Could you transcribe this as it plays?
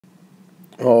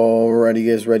Alright,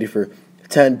 you guys ready for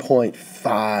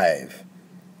 10.5?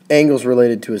 Angles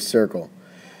related to a circle.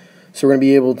 So we're going to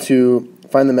be able to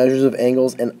find the measures of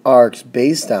angles and arcs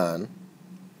based on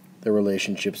their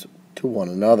relationships to one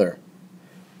another.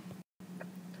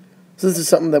 So this is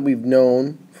something that we've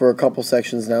known for a couple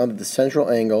sections now, that the central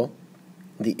angle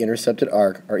and the intercepted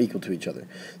arc are equal to each other.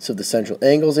 So if the central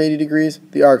angle is 80 degrees,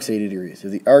 the arc's 80 degrees. If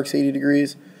the arc's 80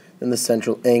 degrees, then the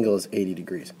central angle is 80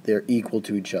 degrees. They're equal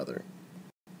to each other.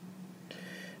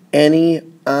 Any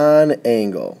on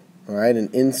angle, all right, an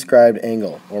inscribed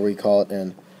angle, or we call it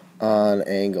an on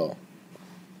angle,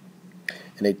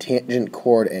 and a tangent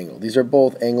chord angle. These are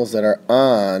both angles that are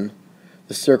on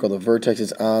the circle. The vertex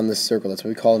is on the circle. That's what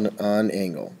we call an on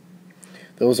angle.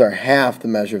 Those are half the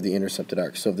measure of the intercepted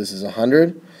arc. So if this is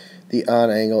 100, the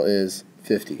on angle is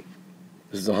 50.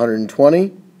 This is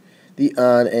 120, the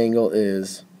on angle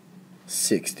is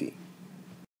 60.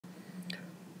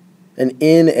 An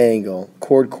in angle,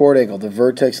 chord angle, the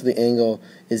vertex of the angle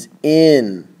is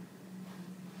inside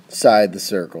the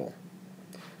circle.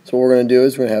 So what we're going to do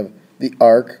is we're going to have the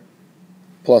arc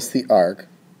plus the arc,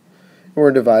 and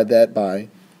we're going to divide that by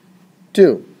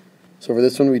 2. So for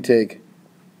this one we take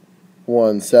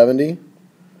 170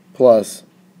 plus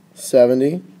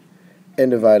 70 and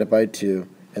divide it by 2,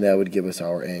 and that would give us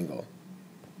our angle.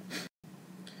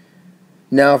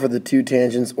 Now for the two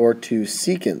tangents or two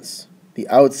secants, the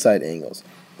outside angles.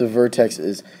 The vertex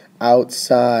is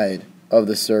outside of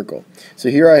the circle. So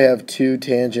here I have two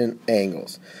tangent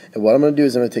angles. And what I'm going to do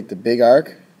is I'm going to take the big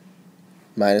arc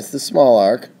minus the small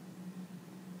arc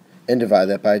and divide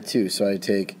that by 2. So I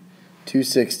take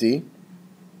 260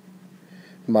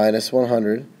 minus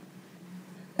 100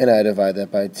 and I divide that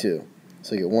by 2.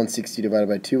 So I get 160 divided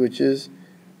by 2, which is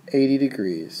 80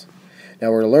 degrees.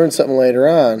 Now we're going to learn something later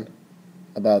on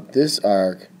about this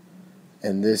arc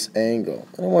and this angle.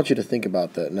 I don't want you to think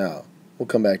about that now. We'll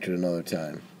come back to it another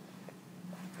time.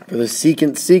 For the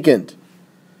secant,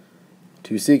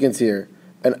 two secants here,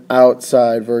 an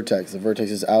outside vertex. The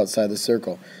vertex is outside the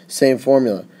circle. Same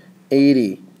formula,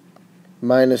 80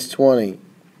 minus 20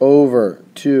 over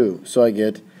 2. So I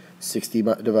get 60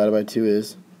 divided by 2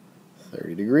 is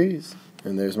 30 degrees.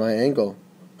 And there's my angle.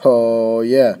 Oh,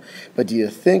 yeah. But do you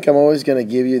think I'm always going to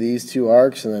give you these two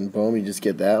arcs and then boom, you just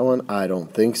get that one? I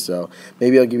don't think so.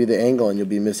 Maybe I'll give you the angle and you'll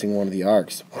be missing one of the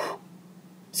arcs. Whew.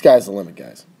 Sky's the limit,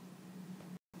 guys.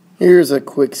 Here's a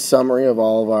quick summary of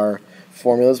all of our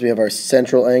formulas. We have our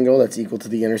central angle that's equal to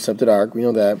the intercepted arc. We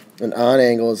know that. An on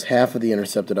angle is half of the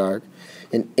intercepted arc.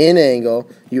 An in angle,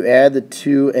 you add the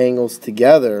two angles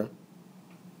together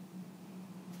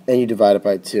and you divide it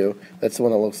by 2. That's the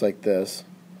one that looks like this.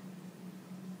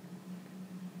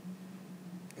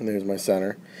 And there's my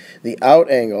center. The out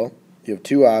angle, you have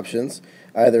two options.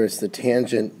 Either it's the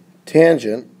tangent,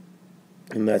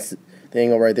 and that's the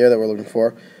angle right there that we're looking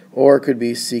for, or it could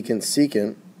be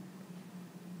secant,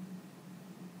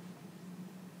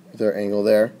 with our angle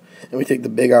there. And we take the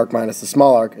big arc minus the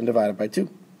small arc and divide it by 2.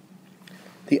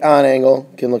 The on angle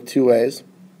can look two ways.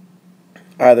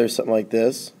 Either something like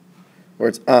this, where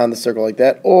it's on the circle like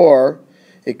that, or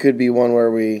it could be one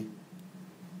where we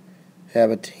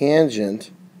have a tangent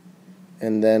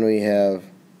and then we have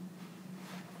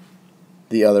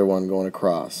the other one going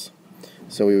across.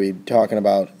 So we would be talking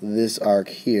about this arc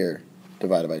here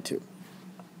divided by 2.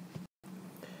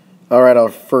 Alright, our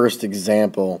first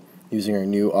example using our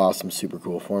new awesome super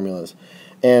cool formulas.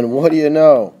 And what do you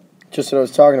know? Just what I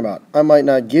was talking about. I might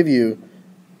not give you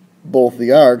both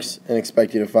the arcs and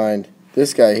expect you to find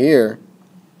this guy here.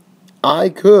 I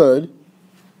could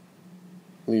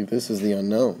leave this as the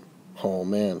unknown. Oh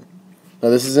man. Now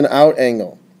this is an out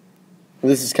angle.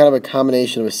 This is kind of a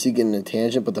combination of a secant and a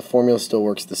tangent, but the formula still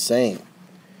works the same.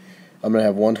 I'm going to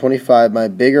have 125, my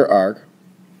bigger arc,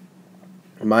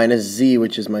 minus z,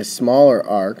 which is my smaller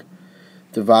arc,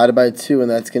 divided by 2, and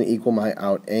that's going to equal my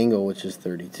out angle, which is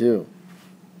 32.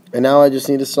 And now I just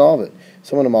need to solve it.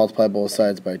 So I'm going to multiply both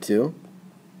sides by 2.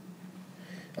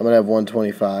 I'm going to have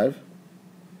 125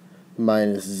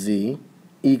 minus z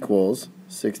equals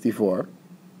 64.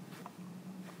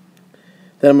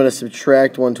 Then I'm going to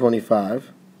subtract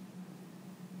 125.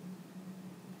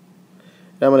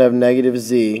 Now I'm going to have negative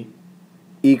z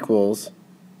equals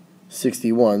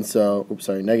 61. So,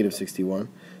 negative 61.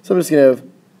 So I'm just going to have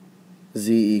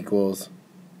z equals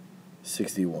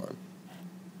 61.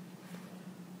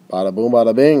 Bada boom,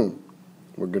 bada bing.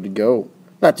 We're good to go.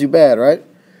 Not too bad, right?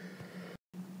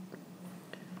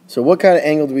 So what kind of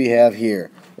angle do we have here?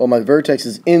 Well, my vertex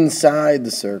is inside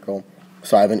the circle,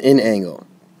 so I have an in angle.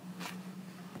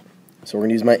 So we're going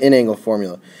to use my in angle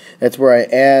formula. That's where I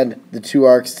add the two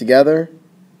arcs together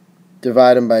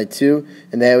divide them by 2,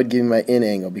 and that would give me my in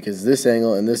angle, because this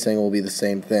angle and this angle will be the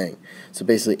same thing. So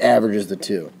basically averages the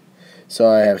two. So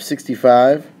I have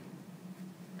 65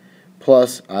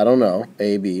 plus, I don't know,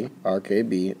 AB, arc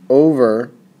AB,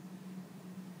 over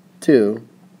 2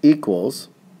 equals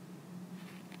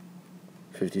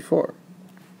 54.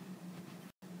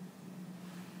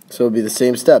 So it would be the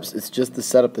same steps. It's just the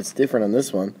setup that's different on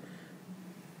this one.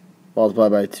 Multiply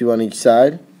by 2 on each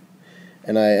side,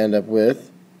 and I end up with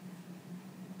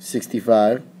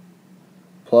 65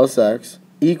 plus x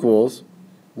equals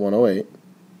 108.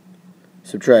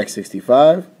 Subtract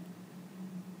 65,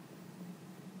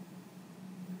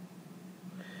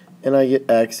 and I get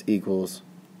x equals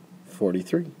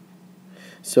 43.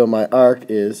 So my arc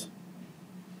is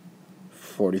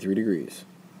 43 degrees.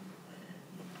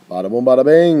 Bada boom, bada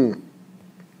bing.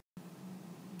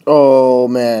 Oh,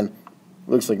 man.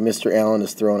 Looks like Mr. Allen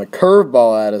is throwing a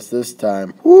curveball at us this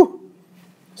time. Whew.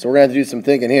 So we're going to have to do some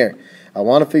thinking here. I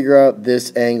want to figure out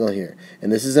this angle here.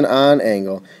 And this is an on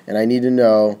angle, and I need to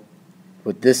know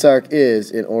what this arc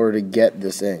is in order to get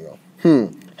this angle.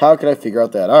 How can I figure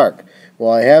out that arc?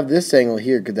 Well, I have this angle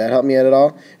here. Could that help me out at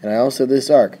all? And I also have this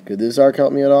arc. Could this arc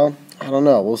help me at all? I don't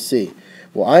know. We'll see.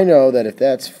 Well, I know that if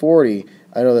that's 40,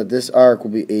 I know that this arc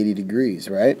will be 80 degrees,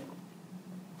 right?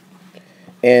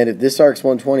 And if this arc's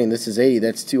 120 and this is 80,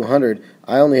 that's 200.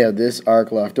 I only have this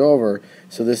arc left over,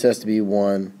 so this has to be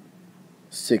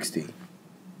 160,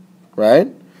 right?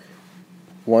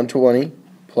 120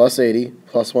 plus 80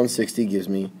 plus 160 gives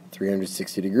me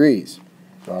 360 degrees.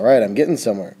 All right, I'm getting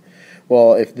somewhere.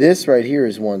 Well, if this right here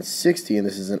is 160 and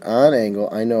this is an on angle,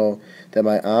 I know that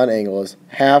my on angle is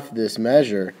half this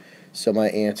measure, so my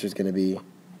answer is going to be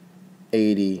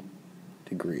 80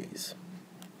 degrees.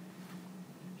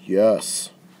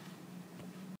 Yes.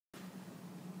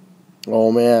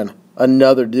 Oh man,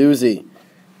 another doozy.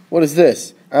 What is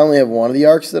this? I only have one of the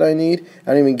arcs that I need.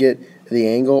 I don't even get the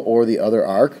angle or the other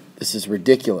arc. This is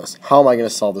ridiculous. How am I going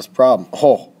to solve this problem?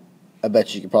 Oh, I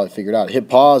bet you could probably figure it out. Hit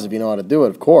pause if you know how to do it,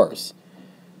 of course.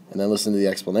 And then listen to the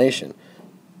explanation.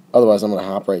 Otherwise, I'm going to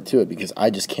hop right to it because I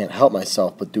just can't help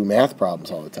myself but do math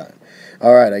problems all the time.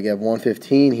 All right, I have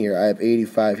 115 here. I have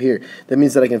 85 here. That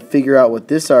means that I can figure out what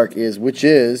this arc is, which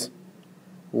is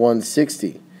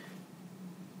 160.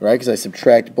 Right? Because I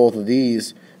subtract both of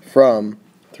these from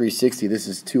 360. This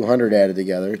is 200 added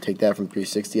together. Take that from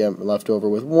 360. I'm left over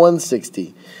with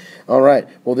 160. All right.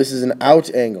 Well, this is an out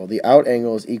angle. The out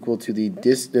angle is equal to the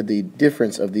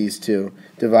difference of these two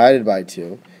divided by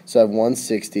 2. So I have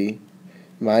 160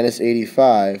 minus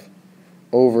 85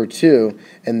 over 2,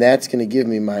 and that's going to give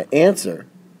me my answer,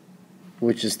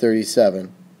 which is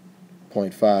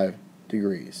 37.5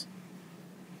 degrees.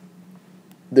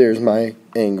 There's my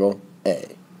angle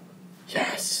A.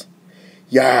 Yes.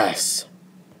 Yes.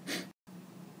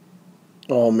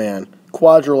 Oh, man.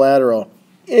 Quadrilateral.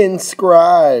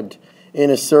 Inscribed in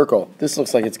a circle. This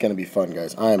looks like it's going to be fun,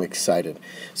 guys. I am excited.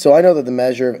 So I know that the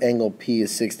measure of angle P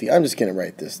is 60. I'm just going to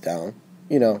write this down.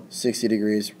 You know, 60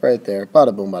 degrees right there.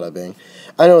 Bada boom, bada bing.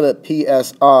 I know that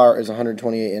PSR is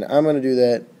 128, and I'm going to do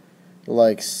that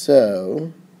like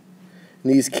so.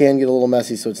 And these can get a little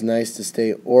messy, so it's nice to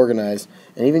stay organized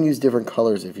and even use different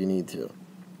colors if you need to.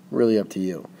 Really up to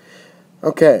you.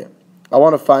 Okay, I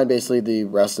want to find basically the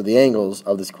rest of the angles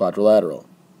of this quadrilateral.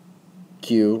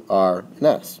 Q, R, and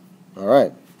S. All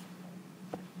right.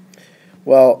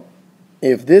 Well,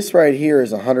 if this right here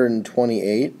is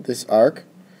 128, this arc,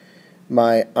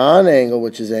 my on angle,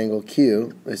 which is angle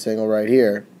Q, this angle right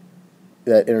here,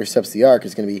 that intercepts the arc,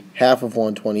 is going to be half of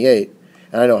 128.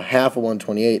 And I know half of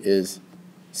 128 is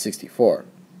 64.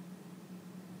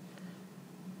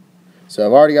 So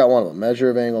I've already got one of them. Measure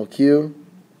of angle Q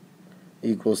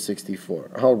equals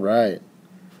 64. All right.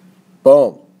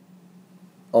 Boom.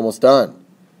 Almost done.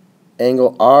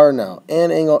 Angle R now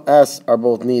and angle S are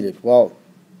both needed. Well,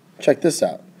 check this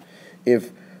out.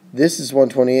 If this is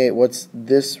 128, what's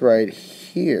this right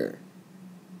here?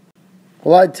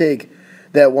 Well, I'd take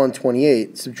that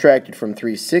 128, subtract it from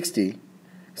 360,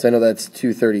 because I know that's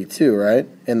 232, right?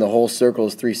 And the whole circle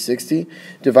is 360.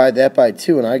 Divide that by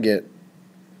 2, and I get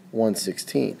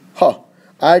 116. Huh.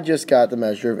 I just got the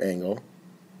measure of angle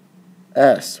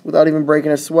S without even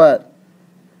breaking a sweat.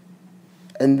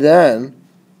 And then,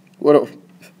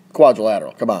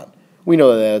 quadrilateral, come on. We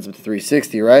know that adds up to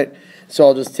 360, right? So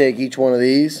I'll just take each one of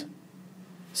these,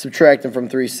 subtract them from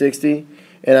 360,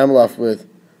 and I'm left with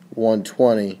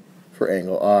 120 for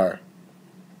angle R.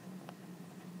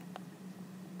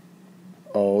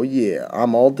 Oh yeah,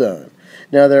 I'm all done.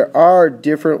 Now there are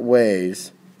different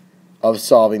ways of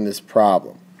solving this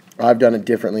problem. I've done it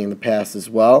differently in the past as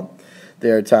well.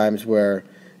 There are times where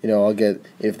I'll get,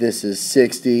 if this is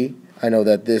 60, I know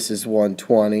that this is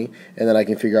 120, and then I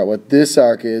can figure out what this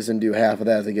arc is and do half of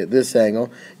that to get this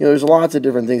angle. There's lots of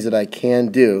different things that I can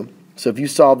do. So if you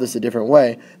solve this a different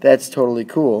way, that's totally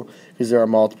cool, because there are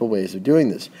multiple ways of doing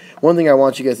this. One thing I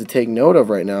want you guys to take note of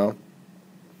right now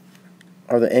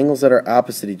are the angles that are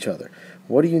opposite each other.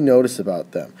 What do you notice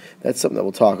about them? That's something that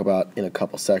we'll talk about in a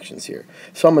couple sections here.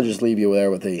 So I'm going to just leave you there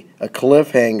with a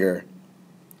cliffhanger,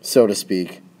 so to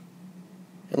speak,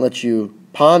 and let you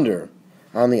ponder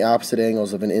on the opposite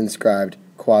angles of an inscribed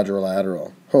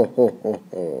quadrilateral. Ho, ho, ho,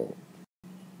 ho.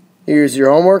 Here's your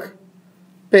homework,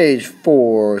 page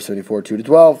 474, 2 to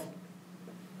 12.